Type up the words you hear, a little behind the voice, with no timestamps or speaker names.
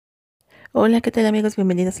Hola, ¿qué tal amigos?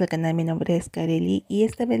 Bienvenidos al canal, mi nombre es Karely y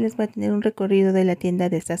esta vez les voy a tener un recorrido de la tienda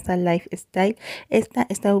de Sasa Lifestyle. Esta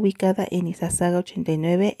está ubicada en Izazaga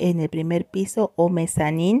 89 en el primer piso o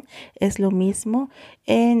mezanín, es lo mismo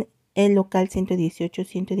en el local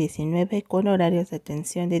 118-119 con horarios de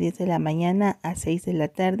atención de 10 de la mañana a 6 de la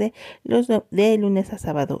tarde, de lunes a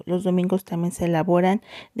sábado. Los domingos también se elaboran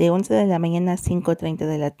de 11 de la mañana a 5:30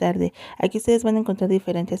 de la tarde. Aquí ustedes van a encontrar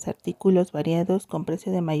diferentes artículos variados con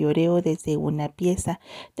precio de mayoreo desde una pieza.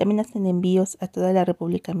 También hacen envíos a toda la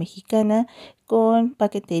República Mexicana con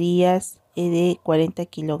paqueterías de 40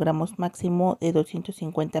 kilogramos máximo de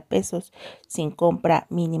 250 pesos sin compra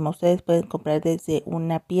mínima. Ustedes pueden comprar desde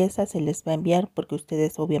una pieza, se les va a enviar porque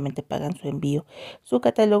ustedes obviamente pagan su envío. Su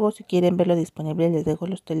catálogo, si quieren verlo disponible, les dejo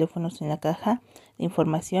los teléfonos en la caja de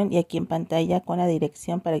información y aquí en pantalla con la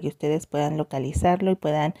dirección para que ustedes puedan localizarlo y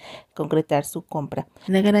puedan concretar su compra.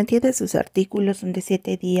 La garantía de sus artículos son de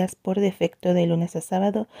 7 días por defecto de lunes a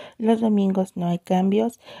sábado. Los domingos no hay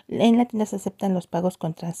cambios. En la tienda se aceptan los pagos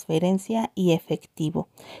con transferencia y efectivo.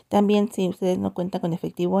 También si ustedes no cuentan con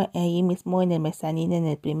efectivo, ahí mismo en el mezanín, en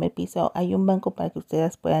el primer piso, hay un banco para que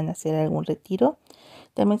ustedes puedan hacer algún retiro.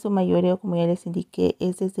 También su mayoreo, como ya les indiqué,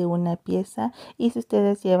 es desde una pieza y si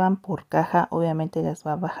ustedes llevan por caja, obviamente les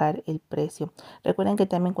va a bajar el precio. Recuerden que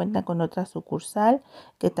también cuentan con otra sucursal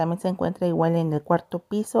que también se encuentra igual en el cuarto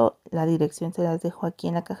piso. La dirección se las dejo aquí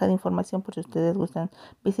en la caja de información por si ustedes gustan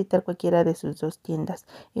visitar cualquiera de sus dos tiendas.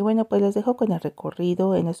 Y bueno, pues les dejo con el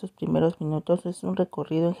recorrido en esos primeros minutos. Es un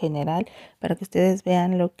recorrido en general para que ustedes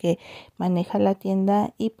vean lo que maneja la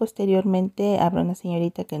tienda y posteriormente habrá una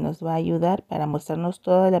señorita que nos va a ayudar para mostrarnos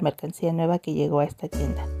toda la mercancía nueva que llegó a esta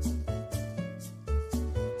tienda.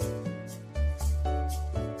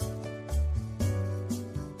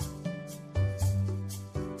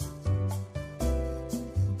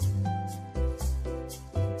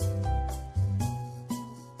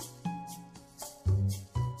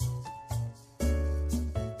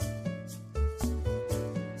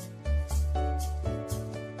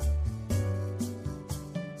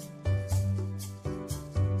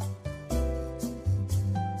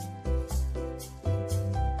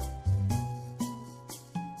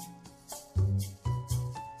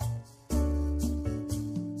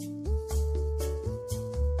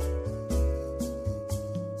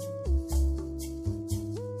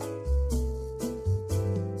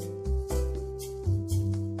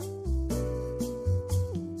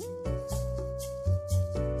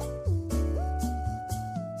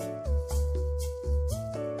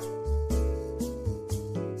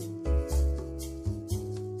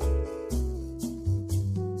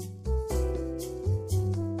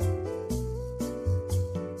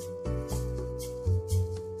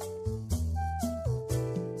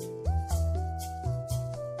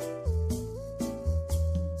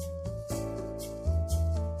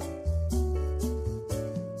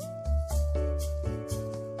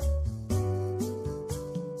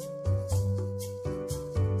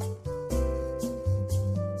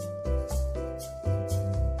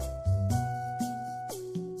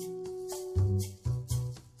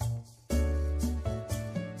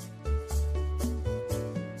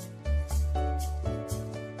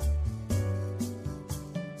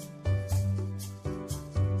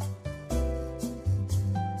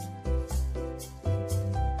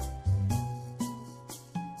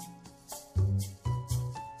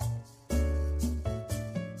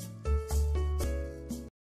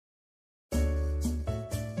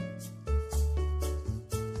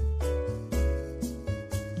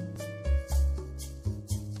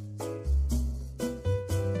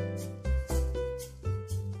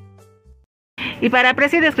 Y para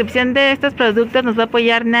precio y descripción de estos productos nos va a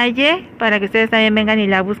apoyar Naye, para que ustedes también vengan y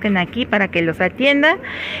la busquen aquí, para que los atienda.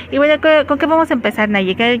 Y bueno, ¿con qué vamos a empezar,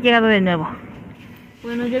 Naye? ¿Qué ha llegado de nuevo?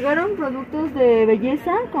 Bueno, llegaron productos de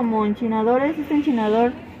belleza como enchinadores. Este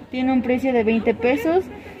enchinador tiene un precio de 20 pesos.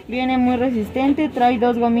 Viene muy resistente, trae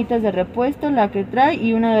 2 gomitas de repuesto, la que trae,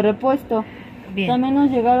 y una de repuesto. Bien. También nos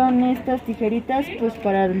llegaron estas tijeritas pues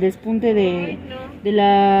para el despunte del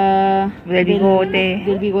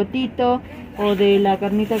bigotito o de la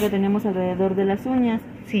carnita que tenemos alrededor de las uñas.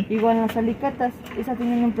 Sí. Igual las alicatas, esas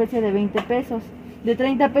tienen un precio de 20 pesos. De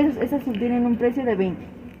 30 pesos, esas tienen un precio de 20.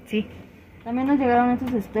 Sí. También nos llegaron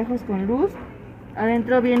estos espejos con luz.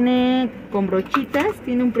 Adentro viene con brochitas,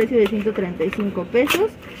 tiene un precio de 135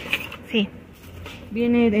 pesos. Sí.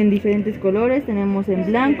 Viene en diferentes colores, tenemos en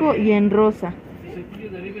blanco y en rosa.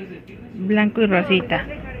 Blanco y rosita.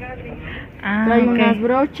 Trae unas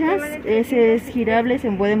brochas, ese es girable, se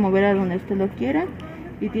puede mover a donde usted lo quiera.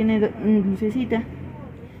 Y tiene lucecita.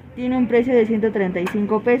 Tiene un precio de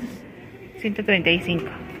 135 pesos. 135.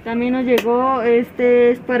 También nos llegó,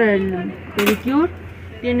 este es para el pedicure.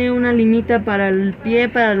 Tiene una limita para el pie,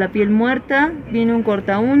 para la piel muerta. Viene un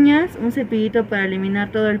corta uñas, un cepillito para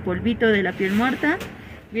eliminar todo el polvito de la piel muerta.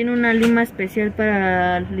 Viene una lima especial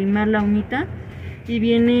para limar la uñita. Y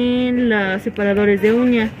vienen los separadores de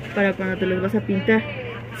uña para cuando te los vas a pintar.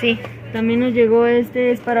 Sí. También nos llegó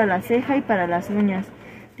este, es para la ceja y para las uñas.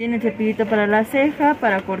 Tiene el cepillito para la ceja,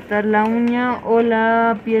 para cortar la uña o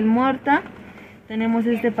la piel muerta. Tenemos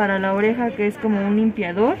este para la oreja, que es como un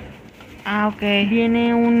limpiador. Ah, ok.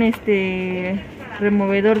 Viene un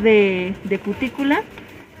removedor de cutícula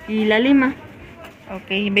y la lima. Ok,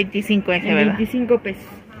 25 ese, en ¿verdad? 25 pesos.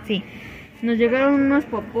 Sí. Nos llegaron unos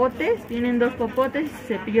popotes, vienen 2 popotes y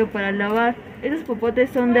cepillo para lavar. Esos popotes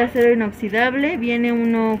son de acero inoxidable, viene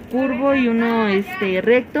uno curvo y uno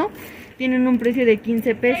recto. Tienen un precio de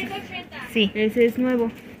 15 pesos. Sí. Ese es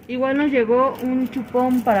nuevo. Igual nos llegó un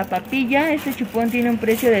chupón para papilla. Este chupón tiene un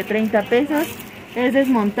precio de 30 pesos. Es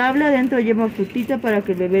desmontable, adentro lleva frutita para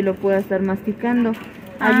que el bebé lo pueda estar masticando.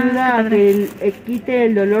 Ayuda a que quite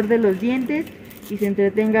el dolor de los dientes y se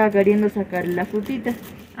entretenga queriendo sacar la frutita.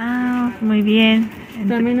 Ah, muy bien.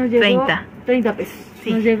 También nos llegó 30 pesos.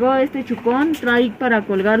 Sí. Nos llegó este chupón, trae para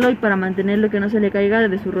colgarlo y para mantenerlo que no se le caiga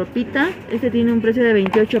de su ropita. Este tiene un precio de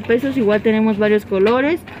 28 pesos. Igual tenemos varios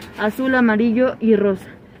colores, azul, amarillo y rosa.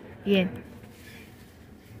 Bien.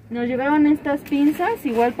 Nos llegaron estas pinzas,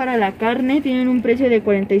 igual para la carne, tienen un precio de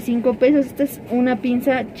 45 pesos. Esta es una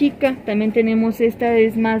pinza chica. También tenemos esta,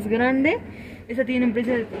 es más grande. Esta tiene un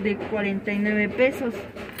precio de 49 pesos.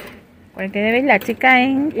 49 la chica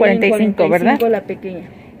en 45, ¿verdad? La pequeña.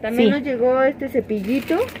 También sí. Nos llegó este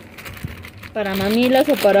cepillito para mamilas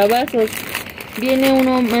o para vasos. Viene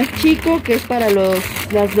uno más chico que es para los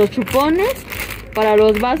chupones, para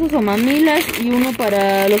los vasos o mamilas, y uno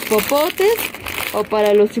para los popotes o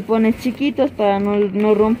para los chupones chiquitos para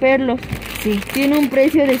no romperlos. Sí. Tiene un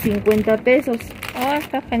precio de 50 pesos. Oh,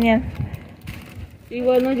 está genial.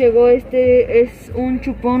 Igual nos llegó es un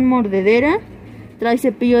chupón mordedera. Trae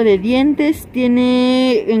cepillo de dientes,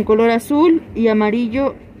 tiene en color azul y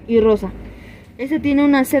amarillo y rosa. Este tiene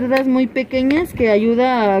unas cerdas muy pequeñas que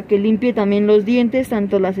ayuda a que limpie también los dientes,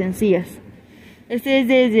 tanto las encías. Este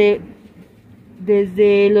es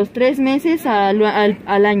desde los 3 meses al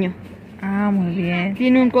año. Ah, muy bien.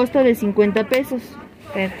 Tiene un costo de 50 pesos.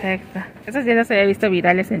 Perfecto. Esos ya los había visto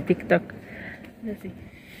virales en TikTok. Así.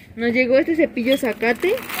 Nos llegó este cepillo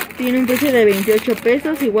zacate, tiene un precio de 28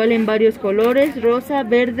 pesos, igual en varios colores, rosa,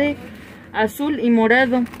 verde, azul y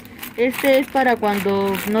morado. Este es para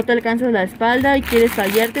cuando no te alcanzas la espalda y quieres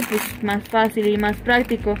tallarte, pues más fácil y más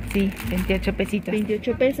práctico. Sí, 28 pesitos.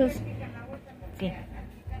 28 pesos. Sí.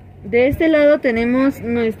 De este lado tenemos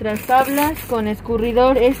nuestras tablas con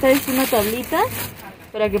escurridor. Esta es una tablita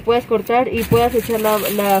para que puedas cortar y puedas echar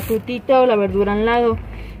la frutita o la verdura al lado.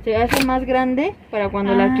 Se hace más grande para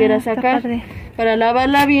cuando la quieras sacar. Para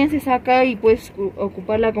lavarla bien se saca y puedes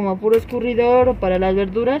ocuparla como puro escurridor o para las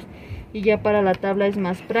verduras, y ya para la tabla es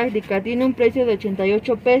más práctica. Tiene un precio de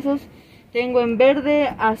 88 pesos. Tengo en verde,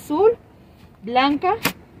 azul, blanca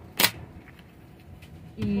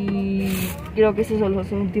y creo que esos son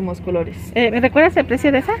los últimos colores. ¿Me recuerdas el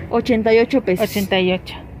precio de esa? 88 pesos.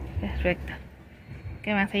 88. Perfecto.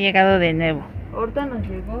 ¿Qué más ha llegado de nuevo? Ahorita nos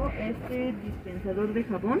llegó este dispensador de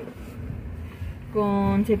jabón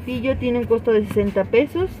con cepillo. Tiene un costo de 60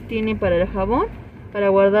 pesos. Tiene para el jabón, para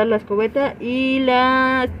guardar la escobeta y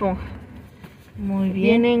la esponja. Muy bien.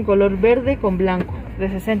 Viene en color verde con blanco. De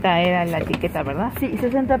 60 era la etiqueta, ¿verdad? Sí,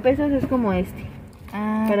 60 pesos es como este.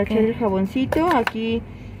 Para echar el jaboncito, aquí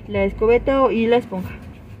la escobeta y la esponja.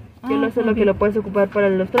 Solo que lo puedes ocupar para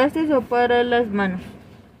los trastes o para las manos.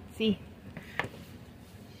 Sí.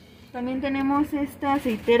 También tenemos esta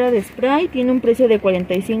aceitera de spray, tiene un precio de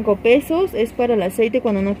 45 pesos, es para el aceite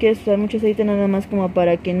cuando no quieres usar mucho aceite, nada más como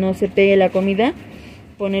para que no se pegue la comida,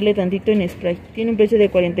 ponerle tantito en spray. Tiene un precio de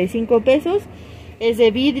 45 pesos, es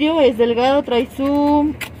de vidrio, es delgado, trae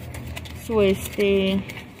su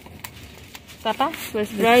 ¿Tapa? Su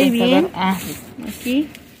spray bien. Aquí.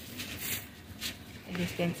 El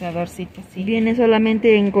dispensadorcito, sí. Viene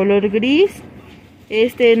solamente en color gris.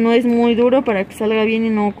 Este no es muy duro para que salga bien y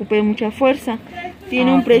no ocupe mucha fuerza.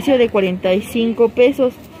 Tiene un precio de 45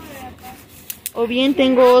 pesos. O bien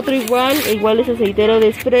tengo otro igual es aceitero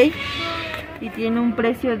de spray y tiene un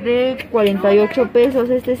precio de 48 pesos.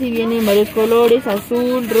 Este sí viene en varios colores,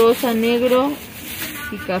 azul, rosa, negro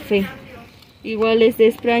y café. Igual es de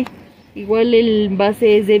spray. Igual el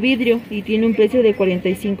base es de vidrio y tiene un precio de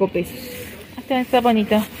 45 pesos. Está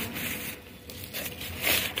bonito.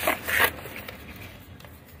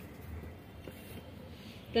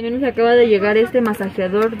 También nos acaba de llegar este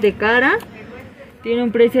masajeador de cara. Tiene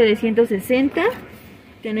un precio de 160.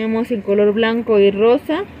 Tenemos en color blanco y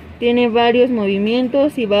rosa. Tiene varios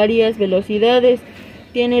movimientos y varias velocidades.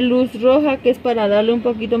 Tiene luz roja, que es para darle un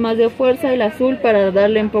poquito más de fuerza, y el azul para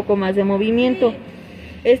darle un poco más de movimiento.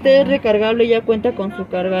 Este es recargable, ya cuenta con su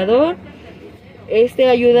cargador. Este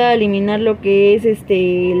ayuda a eliminar lo que es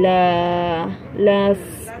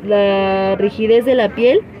la rigidez de la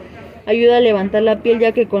piel. Ayuda a levantar la piel,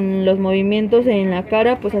 ya que con los movimientos en la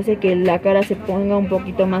cara pues hace que la cara se ponga un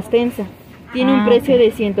poquito más tensa. Tiene un precio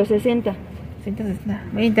de 160. 160,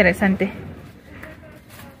 muy interesante.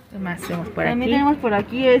 ¿Qué más tenemos por aquí? También tenemos por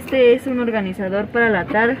aquí, este es un organizador para la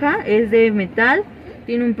tarja, es de metal,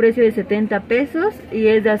 tiene un precio de 70 pesos y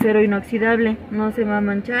es de acero inoxidable, no se va a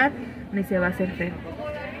manchar ni se va a hacer feo.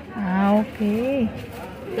 Ok.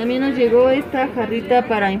 También nos llegó esta jarrita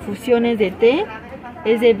para infusiones de té,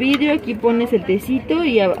 es de vidrio, aquí pones el tecito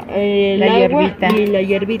y el agua hierbita. Y la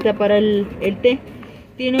hierbita para el té.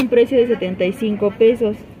 Tiene un precio de 75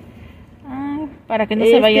 pesos. Para que no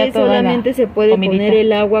se vaya toda solamente se puede comidita. Poner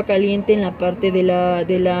el agua caliente en la parte del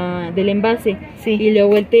envase, sí. Y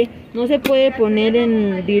luego el té. No se puede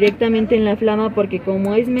poner directamente en la flama porque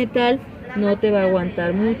como es metal no te va a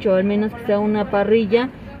aguantar mucho, al menos que sea una parrilla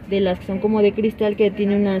de las que son como de cristal que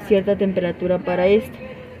tiene una cierta temperatura para esto.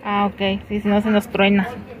 Ok, sí, si no se nos truena.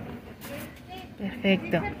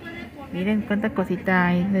 Perfecto. Miren cuánta cosita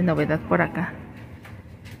hay de novedad por acá.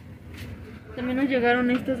 También nos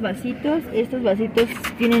llegaron estos vasitos. Estos vasitos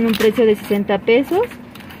tienen un precio de 60 pesos.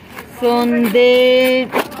 Son de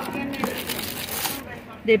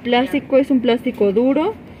plástico, es un plástico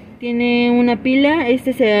duro. Tiene una pila.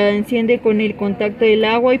 Este se enciende con el contacto del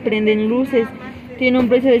agua y prenden luces. Tiene un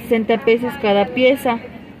precio de 60 pesos cada pieza.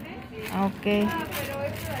 Ok.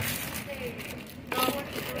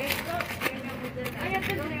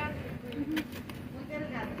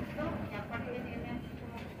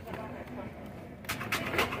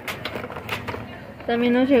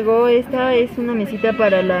 También nos llegó esta, es una mesita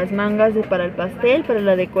para las mangas para el pastel, para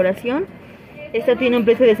la decoración. Esta tiene un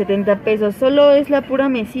precio de 70 pesos. Solo es la pura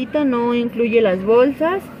mesita, no incluye las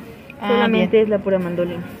bolsas. Solamente bien. Es la pura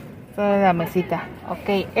mandolina. Solo la mesita.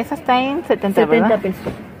 Ok, esa está en 70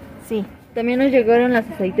 pesos. Sí. También nos llegaron las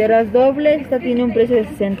aceiteras dobles. Esta tiene un precio de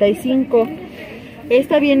 65.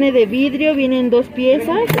 Esta viene de vidrio, viene en 2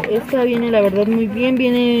 piezas. Esta viene la verdad muy bien,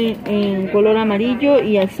 viene en color amarillo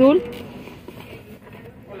y azul.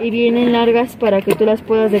 Y vienen largas para que tú las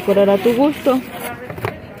puedas decorar a tu gusto.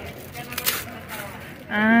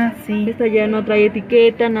 Sí. Esta ya no trae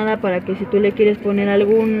etiqueta, nada, para que si tú le quieres poner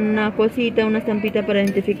alguna cosita, una estampita para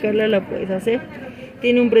identificarla, la puedes hacer.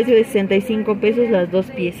 Tiene un precio de 65 pesos las 2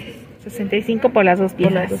 piezas. 65 por las 2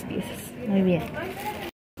 piezas. Por las 2 piezas. Muy bien.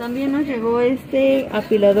 También nos llegó este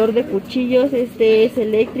apilador de cuchillos, este es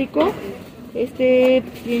eléctrico. Este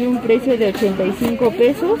tiene un precio de 85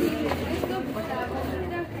 pesos.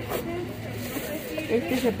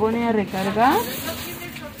 Este se pone a recargar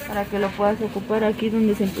para que lo puedas ocupar. Aquí es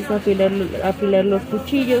donde se empieza a afilar los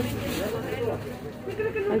cuchillos.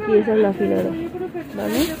 Aquí esa es la afiladora,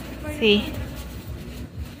 ¿vale? Sí.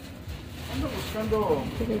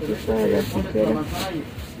 Para las tijeras.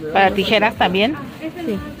 ¿Para tijeras también?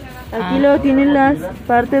 Sí. Aquí luego tienen las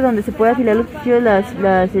partes donde se puede afilar los cuchillos,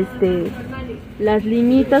 las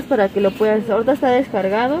limitas para que lo puedas. Ahorita está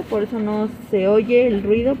descargado, por eso no se oye el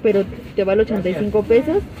ruido, pero te vale 85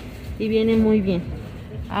 pesos y viene muy bien.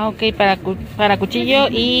 Ok, para cuchillo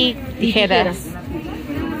y tijeras.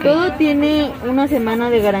 Todo tiene una semana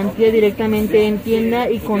de garantía directamente en tienda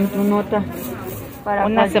y con tu nota. Para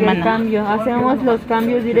una semana. Cambio. Hacemos los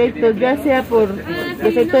cambios directos, ya sea por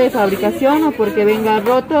defecto de fabricación o porque venga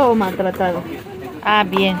roto o maltratado.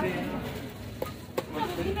 Bien.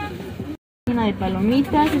 Una de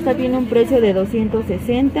palomitas, esta tiene un precio de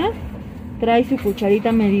 260. Trae su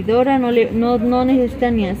cucharita medidora, no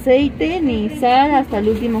necesita ni aceite ni sal, hasta el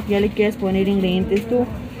último que ya le quieras poner ingredientes tú.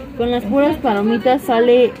 Con las puras palomitas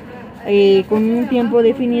sale con un tiempo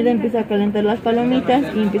definido, empieza a calentar las palomitas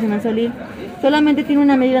y empiezan a salir. Solamente tiene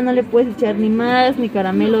una medida, no le puedes echar ni más, ni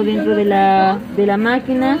caramelo dentro de la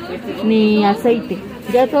máquina, ni aceite.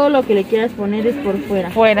 Ya todo lo que le quieras poner es por fuera.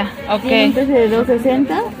 Fuera, ok. Tiene un precio de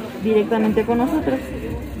 260 directamente con nosotros.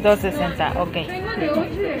 260, ok.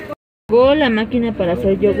 La máquina para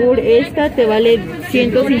hacer yogur, esta te vale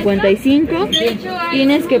 155.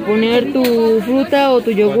 Tienes que poner tu fruta o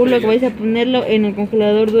tu yogur, lo que vais a ponerlo en el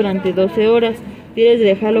congelador durante 12 horas. Tienes que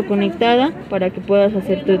dejarlo conectada para que puedas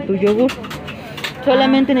hacer tu yogur.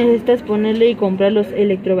 Solamente necesitas ponerle y comprar los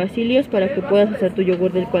electrovacilios para que puedas hacer tu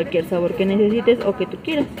yogur de cualquier sabor que necesites o que tú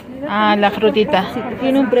quieras. Ah, la frutita. Sí,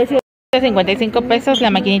 tiene un precio de 55 pesos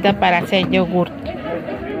la maquinita para hacer yogur.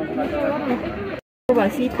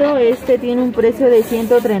 Vasito, este tiene un precio de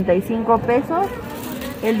 135 pesos.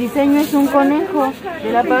 El diseño es un conejo.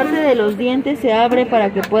 De la parte de los dientes se abre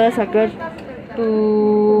para que puedas sacar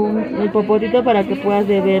el popotito para que puedas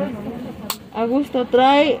beber a gusto.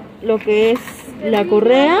 Trae lo que es la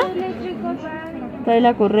correa.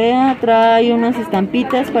 Trae unas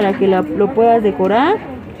estampitas para que lo puedas decorar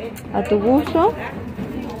a tu gusto.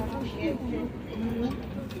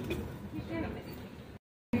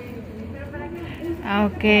 Ah,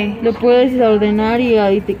 ok. Lo puedes ordenar y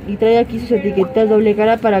trae aquí sus etiquetas doble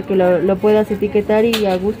cara para que lo puedas etiquetar y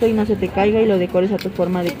a gusto y no se te caiga y lo decores a tu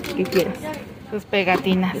forma que quieras. Sus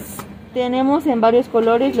pegatinas. Tenemos en varios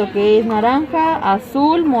colores lo que es naranja,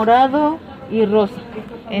 azul, morado y rosa.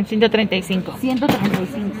 En 135.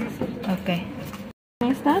 135. Ok.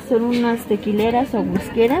 Estas son unas tequileras o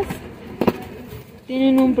whiskeras.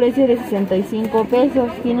 Tienen un precio de 65 pesos.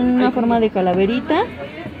 Tienen una forma de calaverita.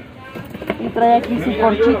 Y trae aquí su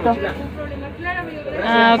corchito.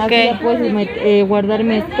 Ah, ok. Aquí ya puedes guardar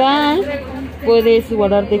mezcal, puedes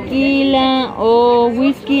guardar tequila o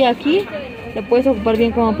whisky aquí. Lo puedes ocupar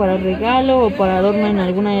bien como para regalo o para adorno en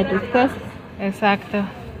alguna de tus casas. Exacto.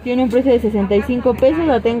 Tiene un precio de 65 pesos,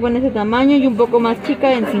 la tengo en ese tamaño y un poco más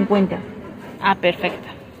chica en 50. Ah, perfecto.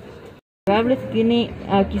 Tiene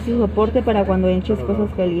aquí su soporte para cuando enches cosas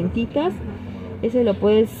calientitas. Ese lo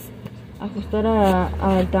puedes ajustar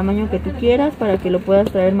al tamaño que tú quieras para que lo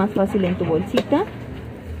puedas traer más fácil en tu bolsita.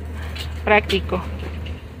 Práctico.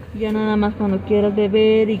 Ya nada más cuando quieras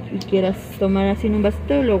beber y quieras tomar así en un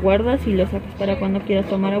vasito, lo guardas y lo sacas para cuando quieras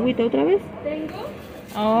tomar agüita otra vez.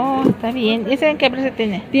 Oh, está bien. ¿Y ese en qué precio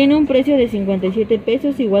tiene? Tiene un precio de 57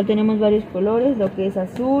 pesos, igual tenemos varios colores, lo que es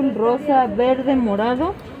azul, rosa, verde,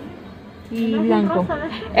 morado y blanco.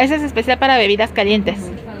 Ese es especial para bebidas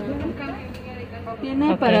calientes.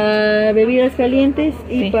 Tiene para bebidas calientes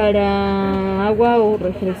y sí, para agua o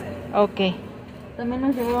refresco. Ok. También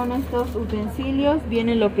nos llegaron estos utensilios.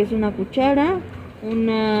 Viene lo que es una cuchara,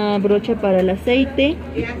 una brocha para el aceite,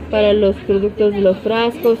 para los productos de los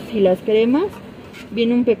frascos y las cremas.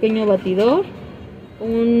 Viene un pequeño batidor,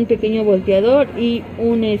 un pequeño volteador y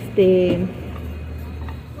un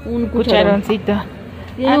cucharoncito.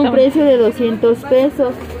 Tiene un precio de 200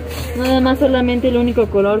 pesos. Nada más, solamente el único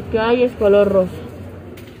color que hay es color rosa.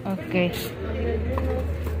 Ok.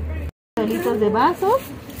 Palitos de vasos.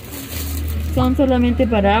 Son solamente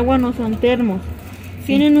para agua, no son termos.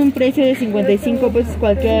 Tienen un precio de 55 pesos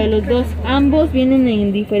cualquiera de los dos. Ambos vienen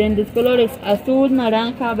en diferentes colores: azul,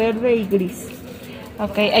 naranja, verde y gris.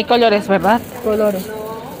 Ok, hay colores, ¿verdad? Colores.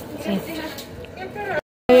 Sí.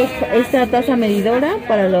 Esta taza medidora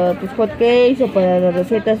para tus hot cakes o para las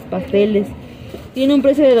recetas, pasteles. Tiene un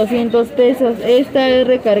precio de 200 pesos. Esta es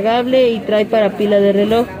recargable y trae para pila de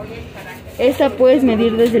reloj. Esta puedes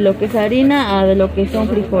medir desde lo que es harina a de lo que son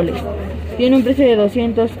frijoles. Tiene un precio de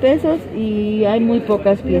 200 pesos y hay muy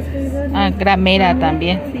pocas piezas. Ah, gramera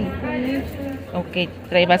también. Sí. Ok,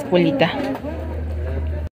 trae basculita.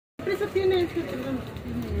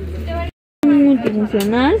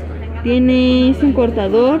 Multifuncional. Es un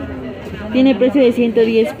cortador. Tiene precio de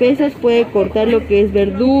 110 pesos. Puede cortar lo que es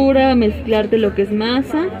verdura, mezclarte lo que es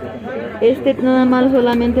masa. Nada más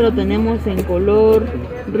solamente lo tenemos en color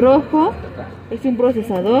rojo. Es un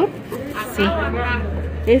procesador. Sí.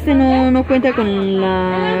 No cuenta con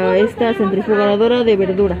esta centrifugadora de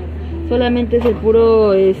verdura. Solamente es el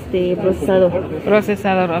puro procesador.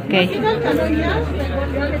 Procesador, ok.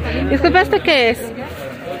 Disculpa, ¿esto qué es?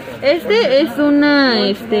 Es una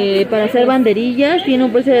para hacer banderillas. Tiene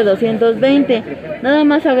un precio de 220. Nada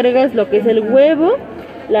más agregas lo que es el huevo,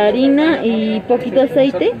 la harina y poquito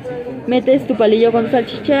aceite. Metes tu palillo con tu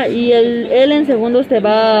salchicha y él en segundos te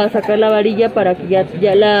va a sacar la varilla para que ya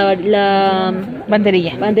la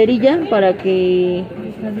banderilla para que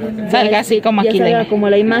salga así como aquí salga como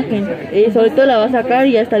la imagen. Solito la va a sacar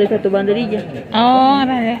y ya está lista tu banderilla. Oh,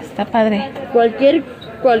 está padre. Cualquier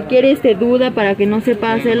duda para que no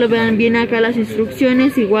sepa hacerlo, vean bien acá las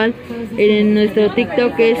instrucciones. Igual en nuestro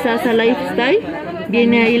TikTok, que es Sasa Lifestyle,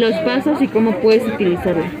 viene ahí los pasos y cómo puedes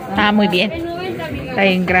utilizarlo. Ah, muy bien. Está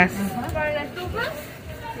bien, gracias.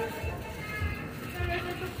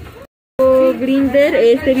 Grinder,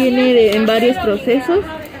 viene en varios procesos.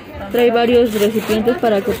 Trae varios recipientes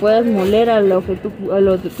para que puedas moler a lo de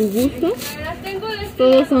tu gusto.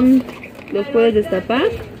 Todos los puedes destapar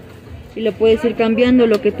y lo puedes ir cambiando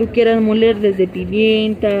lo que tú quieras moler, desde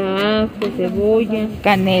pimienta, ajo, cebolla,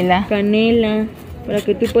 canela. para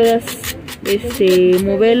que tú puedas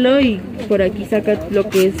moverlo y por aquí sacas lo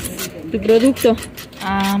que es tu producto.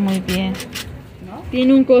 Ah, muy bien.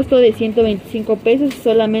 Tiene un costo de 125 pesos,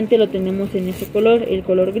 solamente lo tenemos en ese color, el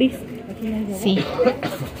color gris. Sí.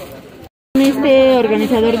 Este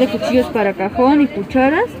organizador de cuchillos para cajón y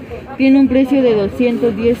cucharas tiene un precio de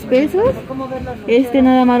 210 pesos. Este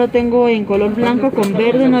nada más lo tengo en color blanco con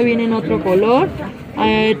verde, no viene en otro color.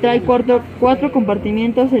 Trae cuatro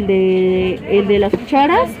compartimientos, el de las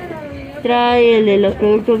cucharas, trae el de los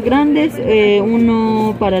productos grandes,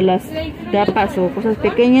 uno para las tapas o cosas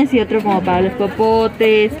pequeñas y otro como para los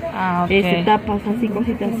popotes, Okay. tapas, así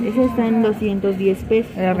cositas. Eso está en 210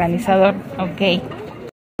 pesos. El organizador, ok.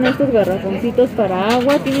 Estos garrafoncitos para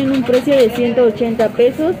agua tienen un precio de 180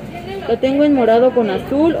 pesos. Lo tengo en morado con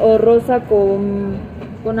azul o rosa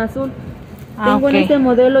con azul. Tengo en este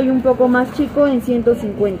modelo y un poco más chico en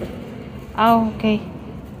 150. Ah, ok.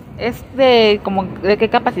 ¿Es de qué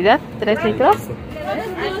capacidad? ¿3 litros?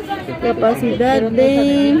 Capacidad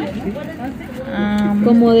de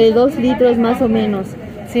como de 2 litros más o menos.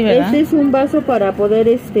 Sí, ¿verdad? Este es un vaso para poder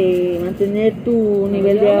mantener tu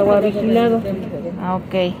nivel de agua vigilado. Ah,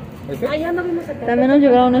 ok. También nos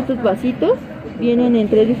llegaron estos vasitos. Vienen en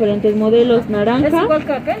 3 diferentes modelos: naranja,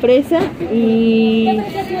 fresa y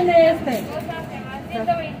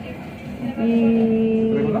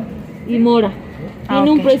mora.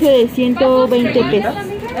 Tiene un precio de 120 pesos.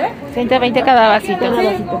 120 cada vasito.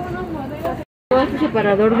 Este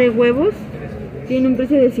separador de huevos tiene un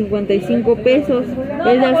precio de 55 pesos.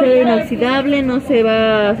 Es de acero inoxidable, no se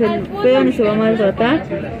va a hacer feo ni se va a maltratar.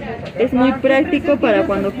 Es muy práctico para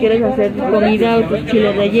cuando quieres hacer comida o tus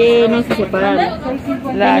chiles rellenos y separarlos.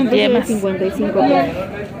 Las yemas. 55 pesos.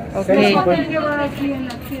 Ok.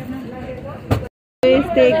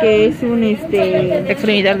 Que es un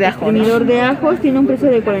Exprimidor de ajo. exprimidor de ajos, tiene un precio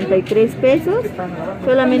de 43 pesos.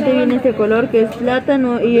 Solamente viene este color que es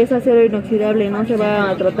plátano y es acero inoxidable, no se va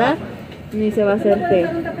a tratar ni se va a hacer feo.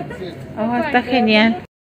 Oh, está genial.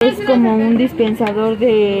 Es como un dispensador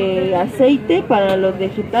de aceite para los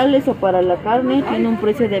vegetales o para la carne, tiene un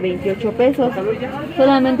precio de 28 pesos.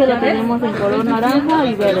 Solamente lo tenemos en color naranja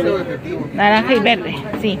y verde. Naranja y verde,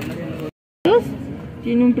 sí.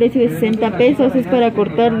 Tiene un precio de 60 pesos, es para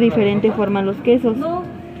cortar de diferente forma los quesos.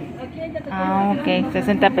 Ah, ok,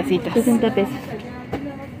 60 pesitos. 60 pesos.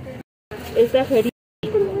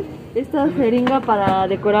 Esta jeringa para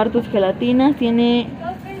decorar tus gelatinas tiene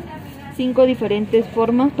 5 diferentes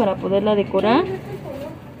formas para poderla decorar.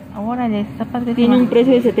 Órale, está padre. Tiene un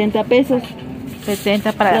precio de 70 pesos.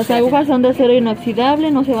 70 para Las agujas son de acero inoxidable,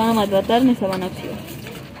 no se van a maltratar ni se van a oxidar.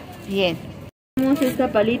 Bien. Tenemos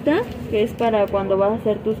esta palita que es para cuando vas a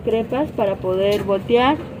hacer tus crepas, para poder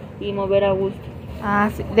voltear y mover a gusto. Ah,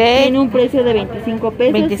 sí. Tiene un precio de 25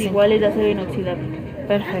 pesos, 25. igual es de acero inoxidable.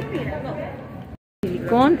 Perfecto.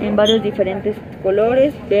 Silicón en varios diferentes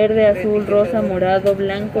colores: verde, azul, rosa, morado,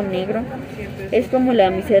 blanco, negro. Es como la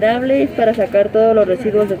miserable, es para sacar todos los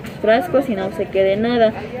residuos de tus frascos y no se quede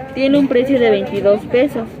nada. Tiene un precio de 22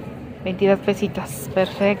 pesos. 22 pesitos,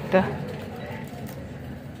 perfecto.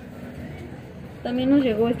 También nos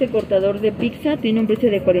llegó este cortador de pizza, tiene un precio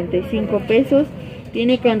de 45 pesos.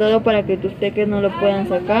 Tiene candado para que tus peques no lo puedan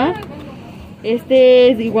sacar. Este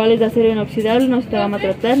es igual, es de acero inoxidable, no se te va a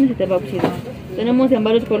maltratar ni se te va a oxidar. Tenemos en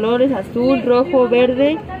varios colores: azul, rojo,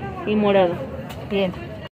 verde y morado. Bien.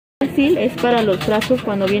 Fácil, es para los frascos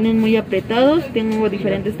cuando vienen muy apretados. Tengo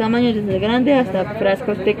diferentes tamaños, desde el grande hasta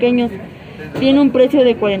frascos pequeños. Tiene un precio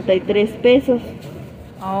de 43 pesos.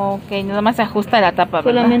 Ok, nada más se ajusta la tapa,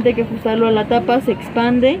 ¿verdad? Solamente hay que ajustarlo a la tapa, se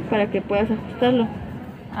expande para que puedas ajustarlo.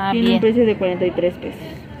 Ah, Tiene bien. un precio de 43 pesos.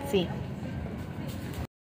 Sí.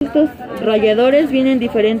 Estos ralladores vienen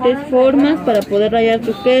diferentes formas para poder rallar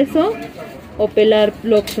tu queso o pelar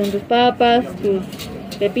lo que son tus papas, tus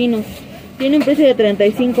pepinos. Tiene un precio de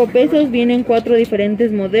 35 pesos, vienen 4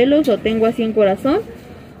 diferentes modelos, lo tengo así en corazón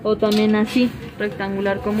o también así,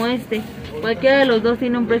 rectangular como este. Cualquiera de los dos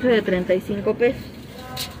tiene un precio de 35 pesos.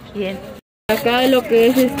 Bien. Acá lo que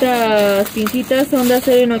es estas pincitas son de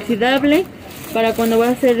acero inoxidable para cuando vas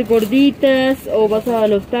a hacer gorditas o vas a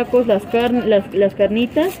los tacos, las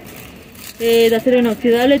carnitas. De acero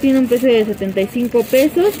inoxidable, tiene un precio de 75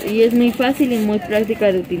 pesos y es muy fácil y muy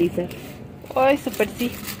práctica de utilizar. Ay, súper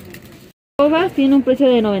sí. Escobas tiene un precio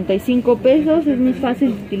de 95 pesos, es muy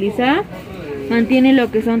fácil de utilizar. Mantiene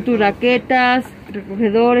lo que son tus raquetas,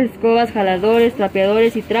 recogedores, escobas, jaladores,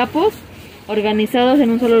 trapeadores y trapos organizados en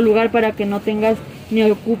un solo lugar para que no tengas ni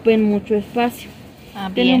ocupen mucho espacio.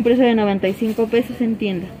 Tiene un precio de 95 pesos en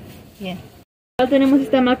tienda. Bien. Ahora tenemos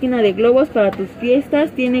esta máquina de globos para tus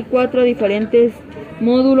fiestas. Tiene 4 diferentes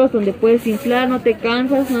módulos donde puedes inflar, no te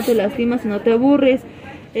cansas, no te lastimas, no te aburres,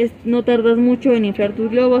 no tardas mucho en inflar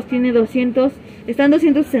tus globos. Tiene 200, están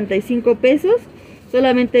 265 pesos,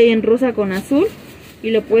 solamente en rosa con azul,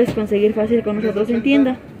 y lo puedes conseguir fácil con nosotros en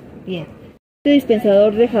tienda. Bien. Este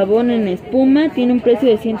dispensador de jabón en espuma tiene un precio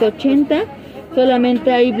de 180,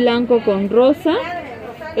 solamente hay blanco con rosa.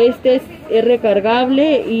 Este es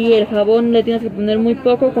recargable y el jabón le tienes que poner muy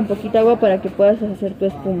poco, con poquita agua, para que puedas hacer tu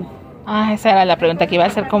espuma. Ah, esa era la pregunta que iba a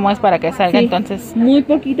hacer, ¿cómo es para que salga? Sí, entonces? Muy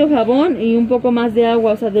poquito jabón y un poco más de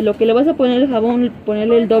agua, o sea, de lo que le vas a poner el jabón,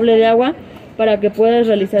 ponerle el doble de agua para que puedas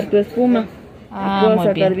realizar tu espuma. Ah, puedas muy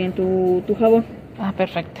sacar bien tu jabón. Ah,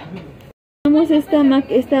 perfecto. Tenemos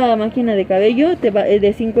esta máquina de cabello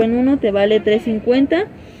de 5 en 1, te vale $3.50.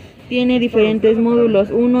 Tiene diferentes módulos.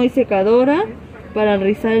 Uno es secadora para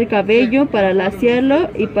rizar el cabello, para laciarlo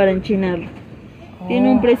y para enchinarlo.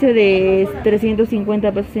 Tiene un precio de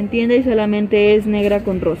 350 pesos en tienda y solamente es negra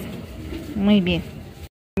con rosa. Muy bien.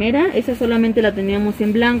 Primera, esa solamente la teníamos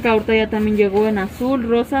en blanca, ahorita ya también llegó en azul,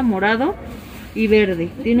 rosa, morado y verde.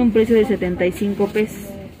 Tiene un precio de 75 pesos.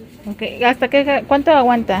 Okay. ¿Cuánto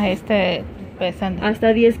aguanta pesando?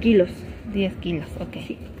 Hasta 10 kilos. 10 kilos, ok.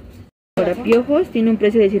 Sí. Para piojos, tiene un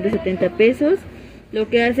precio de 170 pesos. Lo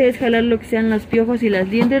que hace es jalar lo que sean los piojos y las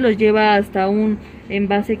dientes, los lleva hasta un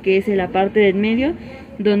envase que es en la parte del medio,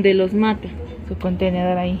 donde los mata. Su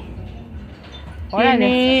contenedor ahí.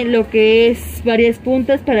 Tiene lo que es varias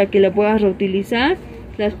puntas para que lo puedas reutilizar.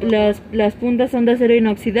 Las puntas son de acero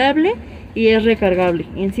inoxidable y es recargable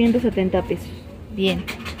en 170 pesos. Bien.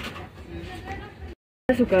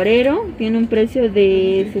 Azucarero tiene un precio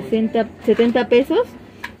de 70 pesos.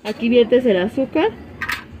 Aquí viertes el azúcar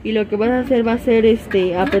y lo que vas a hacer va a ser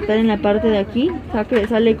apretar en la parte de aquí,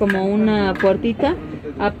 sale como una puertita,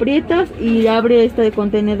 aprietas y abre este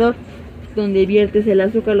contenedor donde viertes el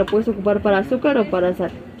azúcar. Lo puedes ocupar para azúcar o para sal.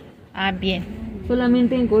 Ah, bien.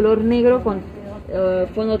 Solamente en color negro con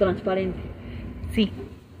fondo transparente. Sí.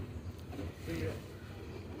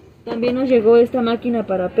 También nos llegó esta máquina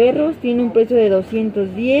para perros, tiene un precio de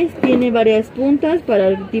 210, tiene varias puntas para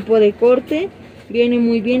el tipo de corte, viene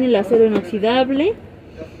muy bien el acero inoxidable.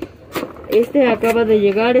 Acaba de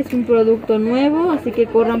llegar, es un producto nuevo, así que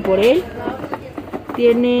corran por él.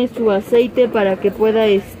 Tiene su aceite para que pueda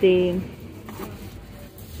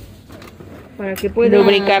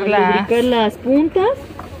lubricar las puntas.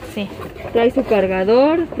 Sí. Trae su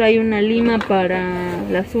cargador, trae una lima para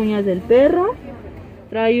las uñas del perro,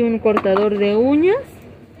 trae un cortador de uñas,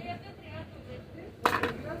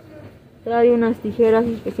 trae unas tijeras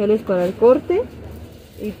especiales para el corte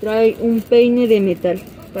y trae un peine de metal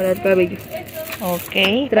para el cabello.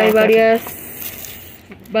 Ok. Trae varias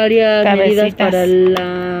medidas para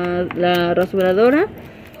la rasuradora.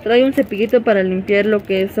 Trae un cepillito para limpiar lo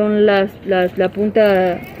que son la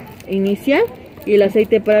punta inicial y el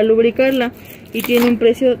aceite para lubricarla. Y tiene un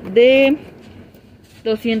precio de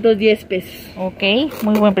 210 pesos. Ok,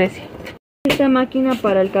 muy buen precio. Esta máquina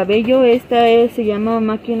para el cabello, se llama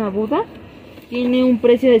máquina Buda. Tiene un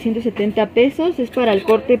precio de 170 pesos. Es para el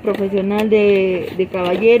corte profesional de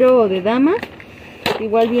caballero o de dama.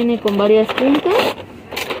 Igual viene con varias puntas.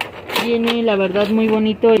 Viene, la verdad, muy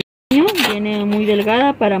bonito el diseño. Viene muy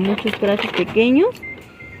delgada para muchos brazos pequeños.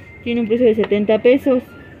 Tiene un precio de 70 pesos.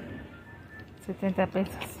 70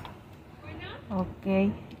 pesos. Ok.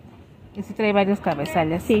 Y sí trae varios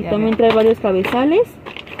cabezales. Sí, también trae varios cabezales.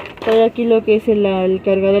 Trae aquí lo que es el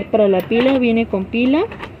cargador para la pila. Viene con pila.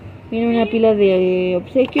 Viene una pila de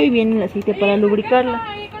obsequio y viene el aceite para lubricarla.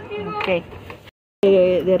 Ok.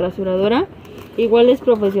 De rasuradora. Igual es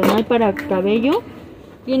profesional para cabello.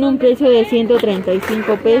 Tiene un precio de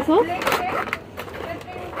 135 pesos.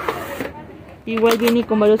 Igual viene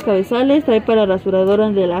con varios cabezales. Trae para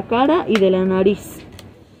rasuradoras de la cara y de la nariz.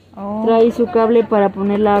 Trae su cable para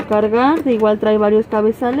ponerla a cargar. Igual trae varios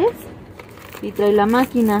cabezales. Y trae la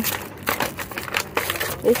máquina.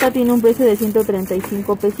 Esta tiene un precio de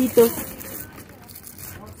 135 pesitos.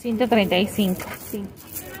 135. Sí.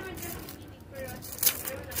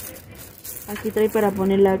 Aquí trae para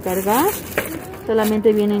ponerla a cargar.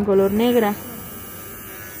 Solamente viene en color negra.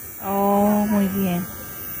 Oh, muy bien.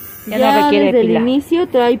 Ya no requiere desde pila. el inicio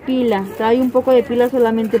trae pila. Trae un poco de pila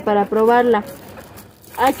solamente para probarla.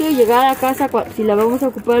 Hay que llegar a casa, si la vamos a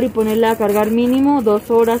ocupar, y ponerla a cargar mínimo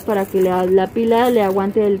 2 horas para que la pila le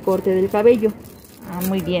aguante el corte del cabello. Ah,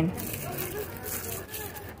 muy bien.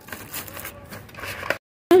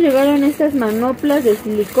 Nos llegaron estas manoplas de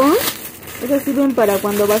silicón. Esas sirven para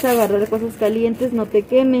cuando vas a agarrar cosas calientes no te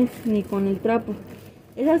quemes ni con el trapo.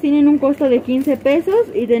 Esas tienen un costo de 15 pesos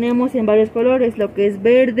y tenemos en varios colores, lo que es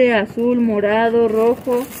verde, azul, morado,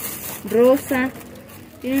 rojo, rosa.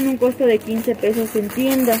 Tienen un costo de 15 pesos en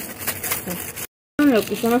tienda. Lo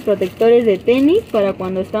que son los protectores de tenis para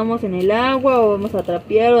cuando estamos en el agua o vamos a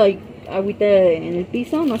trapear o hay agüita en el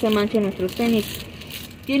piso, no se manchen nuestros tenis.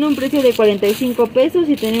 Tiene un precio de 45 pesos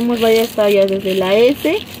y tenemos varias tallas, desde la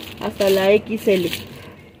S hasta la XL.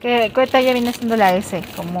 ¿Qué talla viene siendo la S?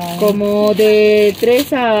 Como de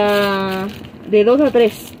 2 a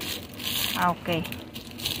 3. Ah, ok.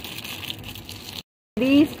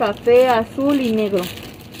 Gris, café, azul y negro.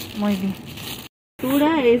 Muy bien.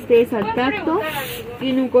 Este es al tacto,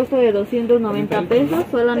 tiene un costo de 290 pesos,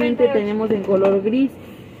 solamente tenemos en color gris.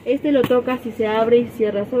 Este lo tocas y se abre y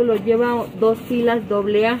cierra solo, lleva 2 filas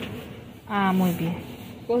AA. Ah, muy bien.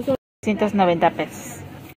 Costo 290 pesos.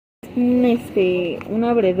 Un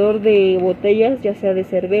abredor de botellas, ya sea de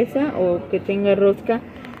cerveza o que tenga rosca,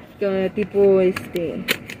 tipo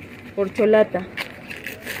corcholata.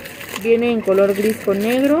 Viene en color gris con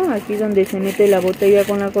negro, aquí donde se mete la botella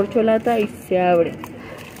con la corcholata y se abre.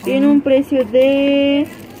 Tiene un precio de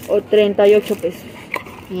 38 pesos.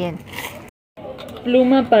 Bien.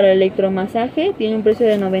 Pluma para electromasaje, tiene un precio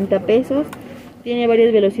de 90 pesos. Tiene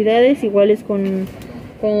varias velocidades, iguales con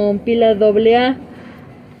pila AA.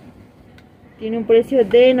 Tiene un precio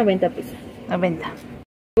de 90 pesos. 90.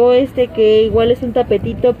 Que igual es un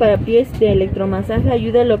tapetito para pies de electromasaje,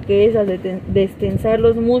 ayuda a lo que es a destensar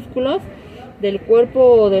los músculos del cuerpo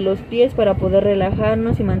o de los pies para poder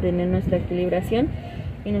relajarnos y mantener nuestra equilibración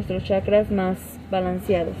y nuestros chakras más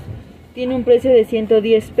balanceados. Tiene un precio de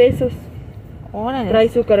 110 pesos. Órale. Trae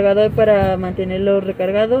su cargador para mantenerlo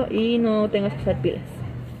recargado y no tengas que usar pilas.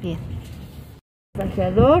 Bien.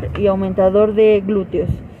 Masajeador y aumentador de glúteos.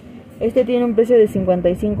 Este tiene un precio de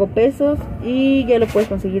 55 pesos y ya lo puedes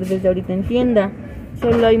conseguir desde ahorita en tienda.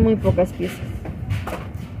 Solo hay muy pocas piezas.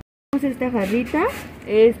 Tenemos esta jarrita.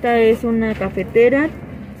 Esta es una cafetera.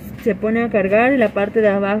 Se pone a cargar y la parte de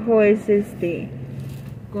abajo es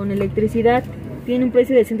con electricidad. Tiene un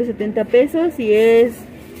precio de 170 pesos y es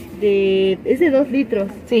de 2 litros.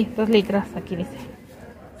 Sí, 2 litros, aquí dice.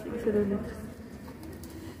 Sí, dice 2 litros.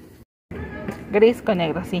 Gris con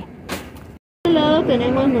negro, sí. De este lado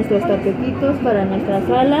tenemos nuestros tapetitos para nuestra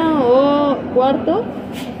sala o cuarto.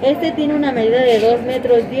 Este tiene una medida de 2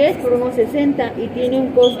 metros 10 por 1,60 y tiene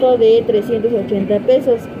un costo de 380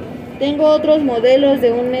 pesos. Tengo otros modelos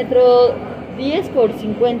de 1 metro 10 por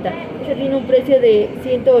 50. Este tiene un precio de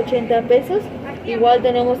 180 pesos. Igual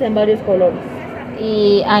tenemos en varios colores.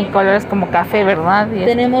 Y hay colores como café, ¿verdad?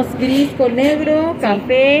 Tenemos gris con negro,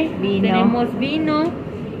 café, vino. Tenemos vino,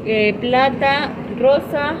 plata,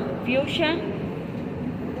 rosa, fuchsia.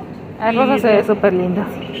 El rosa se ve súper lindo.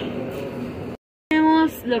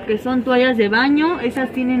 Tenemos lo que son toallas de baño, esas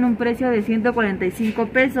tienen un precio de 145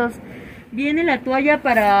 pesos. Viene la toalla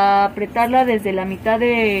para apretarla desde la mitad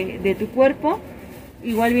de tu cuerpo.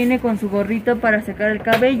 Igual viene con su gorrito para secar el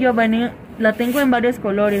cabello. La tengo en varios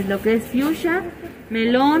colores, lo que es fuchsia,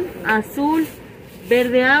 melón, azul,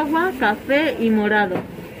 verde agua, café y morado.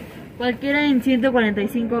 Cualquiera en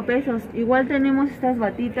 145 pesos. Igual tenemos estas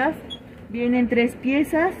batitas. Vienen 3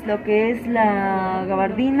 piezas, lo que es la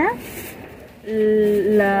gabardina,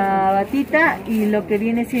 la batita y lo que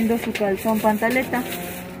viene siendo su calzón pantaleta.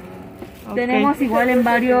 Okay. Tenemos igual en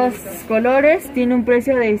varios colores, tiene un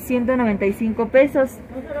precio de 195 pesos.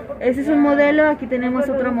 Este es un modelo, aquí tenemos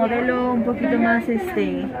otro modelo un poquito más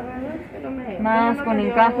más con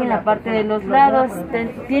encaje en la parte de los lados.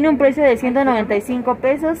 Tiene un precio de 195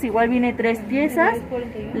 pesos, igual viene 3 piezas,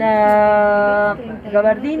 la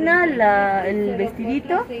gabardina, el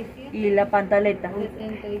vestidito y la pantaleta.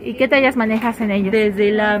 ¿Y qué tallas manejas en ellos?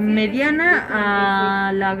 Desde la mediana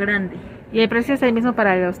a la grande. ¿Y el precio es el mismo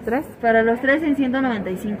para los 3? Para los 3 en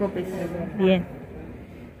 195 pesos. Bien.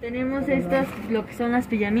 Tenemos estas, lo que son las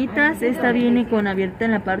pijamitas. Esta viene con abierta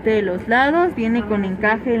en la parte de los lados, viene con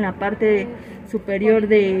encaje en la parte superior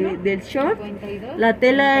del short. La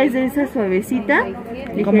tela es de esa suavecita,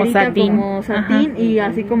 como satín, y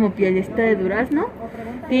así como pielecita de durazno.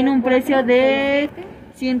 Tiene un precio de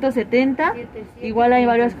 170. Igual hay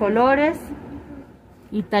varios colores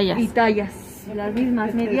y tallas. Las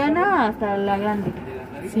mismas, mediana hasta la grande.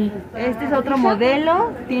 Sí. Este es otro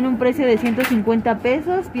modelo, tiene un precio de 150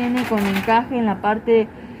 pesos, viene con encaje en la parte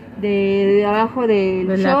de abajo del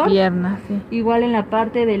short, la pierna, sí. Igual en la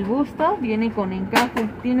parte del busto, viene con encaje,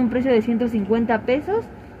 tiene un precio de 150 pesos,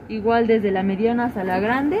 igual desde la mediana hasta la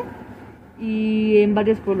grande y en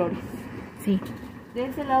varios colores. Sí. De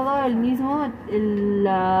ese lado el mismo,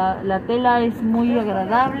 la tela es muy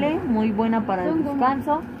agradable, muy buena para el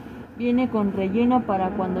descanso. Viene con relleno para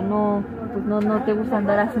cuando no te gusta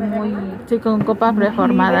andar así muy... Sí, con copas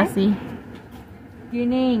preformadas, sí.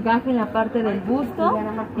 Tiene encaje en la parte del busto,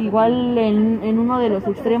 igual en uno de los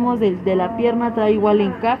extremos de la pierna trae igual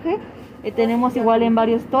encaje. Tenemos igual en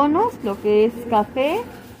varios tonos, lo que es café,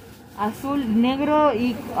 azul, negro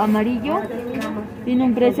y amarillo. Tiene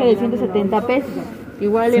un precio de 170 pesos,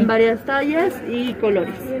 igual en varias tallas y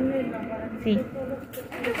colores. Sí.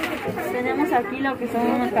 Tenemos aquí lo que son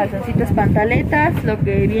unos calzoncitos pantaletas, lo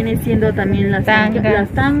que viene siendo también las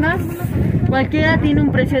tangas. Cualquiera tiene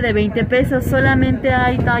un precio de 20 pesos, solamente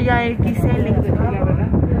hay talla XL.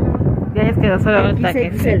 Ya les quedó solo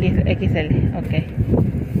XL,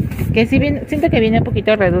 ok. Que sí viene, siento que viene un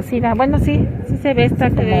poquito reducida. Bueno, sí se ve esta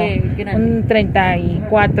como un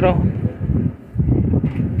 34.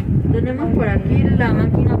 Tenemos por aquí la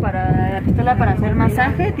máquina la pistola para hacer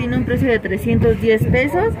masaje, tiene un precio de 310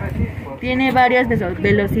 pesos. Tiene varias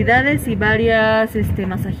velocidades y varias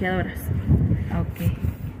masajeadoras. Ok.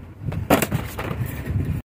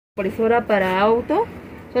 Compresora para auto,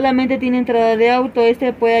 solamente tiene entrada de auto.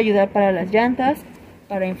 Este puede ayudar para las llantas,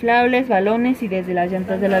 para inflables, balones y desde las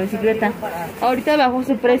llantas de la bicicleta. Ahorita bajó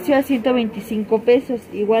su precio a 125 pesos,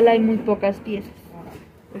 igual hay muy pocas piezas.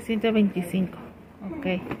 125, ok.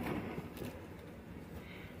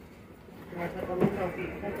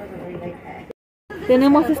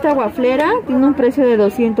 Tenemos esta guaflera, tiene un precio de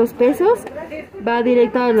 200 pesos, va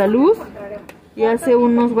directa a la luz y hace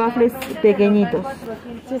unos waffles pequeñitos.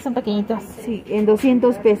 Sí, son pequeñitos. Sí, en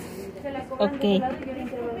 200 pesos. Ok.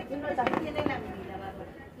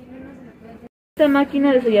 Esta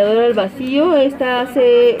máquina de selladora al vacío, esta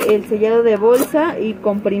hace el sellado de bolsa y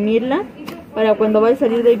comprimirla para cuando vayas a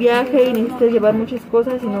salir de viaje y necesites llevar muchas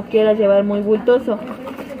cosas y no quieras llevar muy bultoso.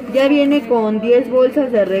 Ya viene con 10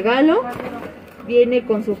 bolsas de regalo, viene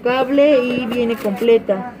con su cable y viene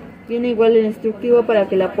completa. Viene igual el instructivo para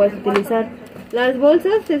que la puedas utilizar. Las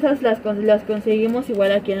bolsas esas las conseguimos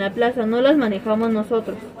igual aquí en la plaza, no las manejamos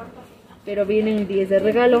nosotros, pero vienen 10 de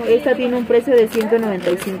regalo. Esta tiene un precio de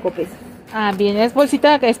 195 pesos. Ah, bien, es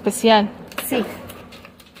bolsita especial. Sí.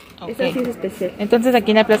 Okay. Esta sí es especial. Entonces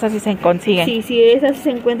aquí en la plaza sí se consiguen. Sí, esas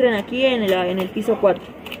se encuentran aquí en el piso 4.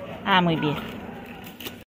 Ah, muy bien.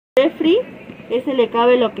 Refri, este le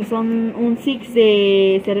cabe lo que son un six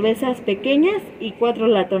de cervezas pequeñas y 4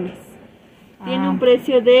 latones. Tiene un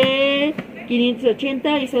precio de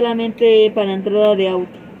 580 y solamente para entrada de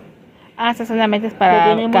auto. Ah, eso solamente es para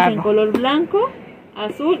lo tenemos carro. En color blanco,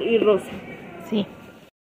 azul y rosa. Sí.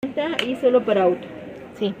 Y solo para auto.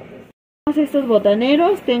 Sí. Estos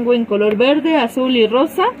botaneros tengo en color verde, azul y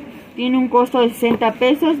rosa. Tiene un costo de 60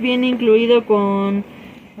 pesos. Viene incluido con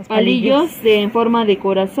palillos en forma de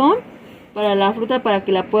corazón para la fruta, para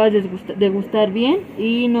que la puedas degustar bien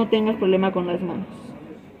y no tengas problema con las manos.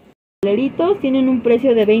 Boleritos tienen un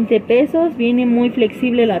precio de 20 pesos. Viene muy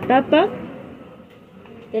flexible la tapa.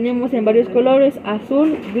 Tenemos en varios colores,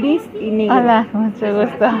 azul, gris y negro. Hola, mucho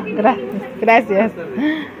gusto. Gracias.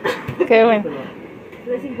 Qué bueno.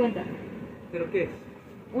 3.50. ¿Pero qué es?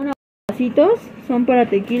 Unos vasitos son para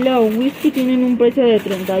tequila o whisky, tienen un precio de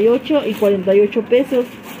 38 y 48 pesos.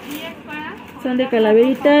 Son de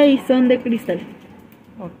calaverita y son de cristal.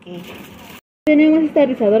 Ok. Tenemos esta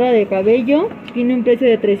rizadora de cabello, tiene un precio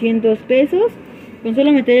de 300 pesos. Con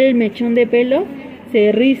solo meter el mechón de pelo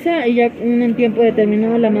se riza y ya en un tiempo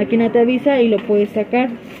determinado la máquina te avisa y lo puedes sacar.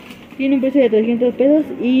 Tiene un precio de 300 pesos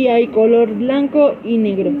y hay color blanco y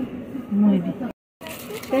negro. Muy bien.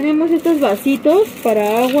 Tenemos estos vasitos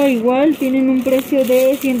para agua, igual tienen un precio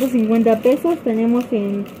de 150 pesos. Tenemos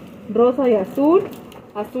en rosa y azul,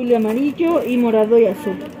 azul y amarillo y morado y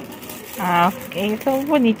azul. Ah, ok, son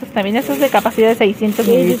bonitos también. Estos de capacidad de 600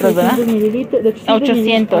 mililitros, ¿verdad?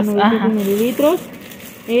 800 ajá. mililitros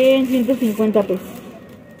en 150 pesos.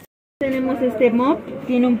 Tenemos este mop,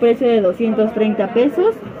 tiene un precio de 230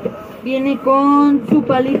 pesos. Viene con su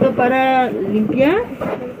palito para limpiar,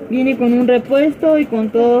 viene con un repuesto y con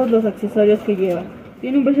todos los accesorios que lleva.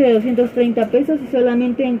 Tiene un precio de 230 pesos y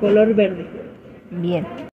solamente en color verde. Bien.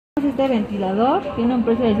 Este ventilador tiene un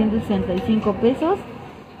precio de 165 pesos.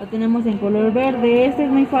 Lo tenemos en color verde. Este es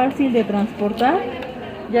muy fácil de transportar,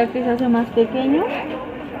 ya que se hace más pequeño.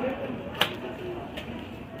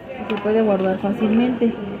 Se puede guardar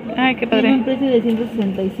fácilmente. Ay, qué padre. Tiene un precio de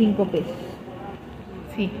 165 pesos.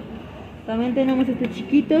 Sí. También tenemos este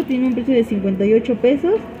chiquito, tiene un precio de 58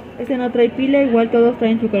 pesos. Este no trae pila, igual todos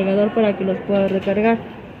traen su cargador para que los puedas recargar.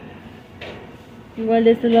 Igual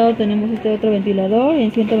de este lado tenemos este otro ventilador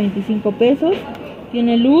en 125 pesos.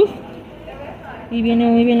 Tiene luz y viene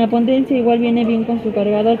muy bien la potencia, igual viene bien con su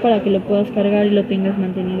cargador para que lo puedas cargar y lo tengas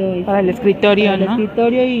mantenido. Para el escritorio, para ¿no? el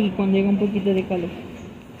escritorio y cuando llega un poquito de calor.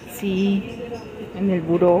 Sí, en el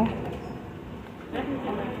buró.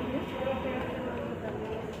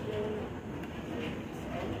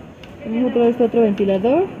 Tenemos otro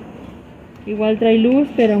ventilador. Igual trae luz,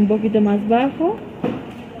 pero un poquito más bajo.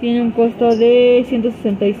 Tiene un costo de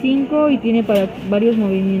 165 y tiene para varios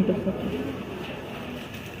movimientos aquí,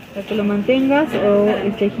 para que lo mantengas o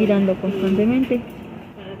esté girando constantemente.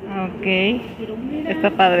 Ok, está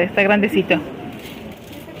padre, está grandecito.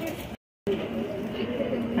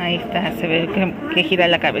 Ahí está, se ve que gira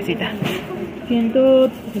la cabecita.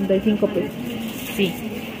 165 pesos. Sí.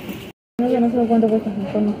 No sé cuánto cuesta.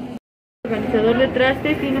 El organizador de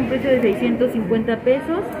trastes tiene un precio de 650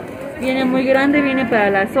 pesos. Viene muy grande, viene para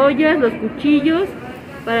las ollas, los cuchillos,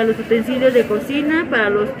 para los utensilios de cocina, para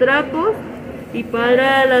los trapos y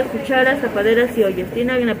para las cucharas, tapaderas y ollas.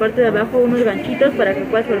 Tiene en la parte de abajo unos ganchitos para que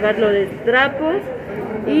puedas colgarlo de trapos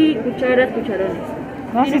y cucharas, cucharones.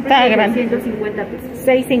 No, si está grande. 150 pesos.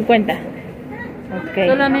 650. Ok.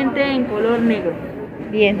 Solamente en color negro.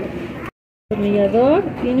 Bien. El destornillador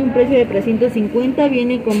tiene un precio de 350,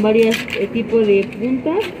 viene con varios tipos de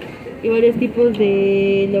puntas y varios tipos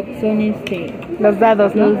de lo que son los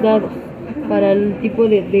dados, ¿no? Los dados para el tipo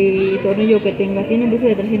de tornillo que tenga. Tiene un precio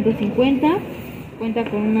de 350, cuenta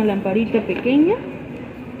con una lamparita pequeña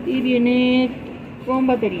y viene con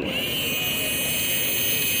batería.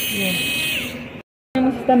 Bien.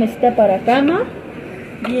 Tenemos esta mesita para cama,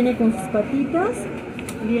 viene con sus patitas,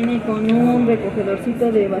 viene con un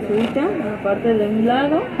recogedorcito de basurita, aparte de un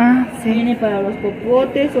lado. Sí. Viene para los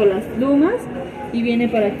popotes o las plumas y viene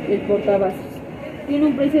para el portavasos. Tiene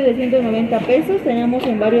un precio de 190 pesos, tenemos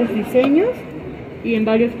en varios diseños y en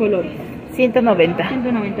varios colores. 190.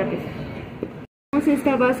 190 pesos. Tenemos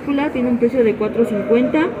esta báscula, tiene un precio de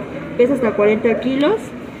 450, pesa hasta 40 kilos,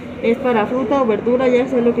 es para fruta o verdura, ya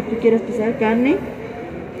sea lo que tú quieras pesar, carne.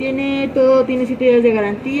 Tiene 7 días de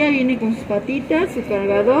garantía, viene con sus patitas, su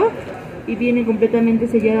cargador y viene completamente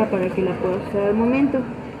sellada para que la puedas usar al momento.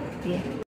 Bien.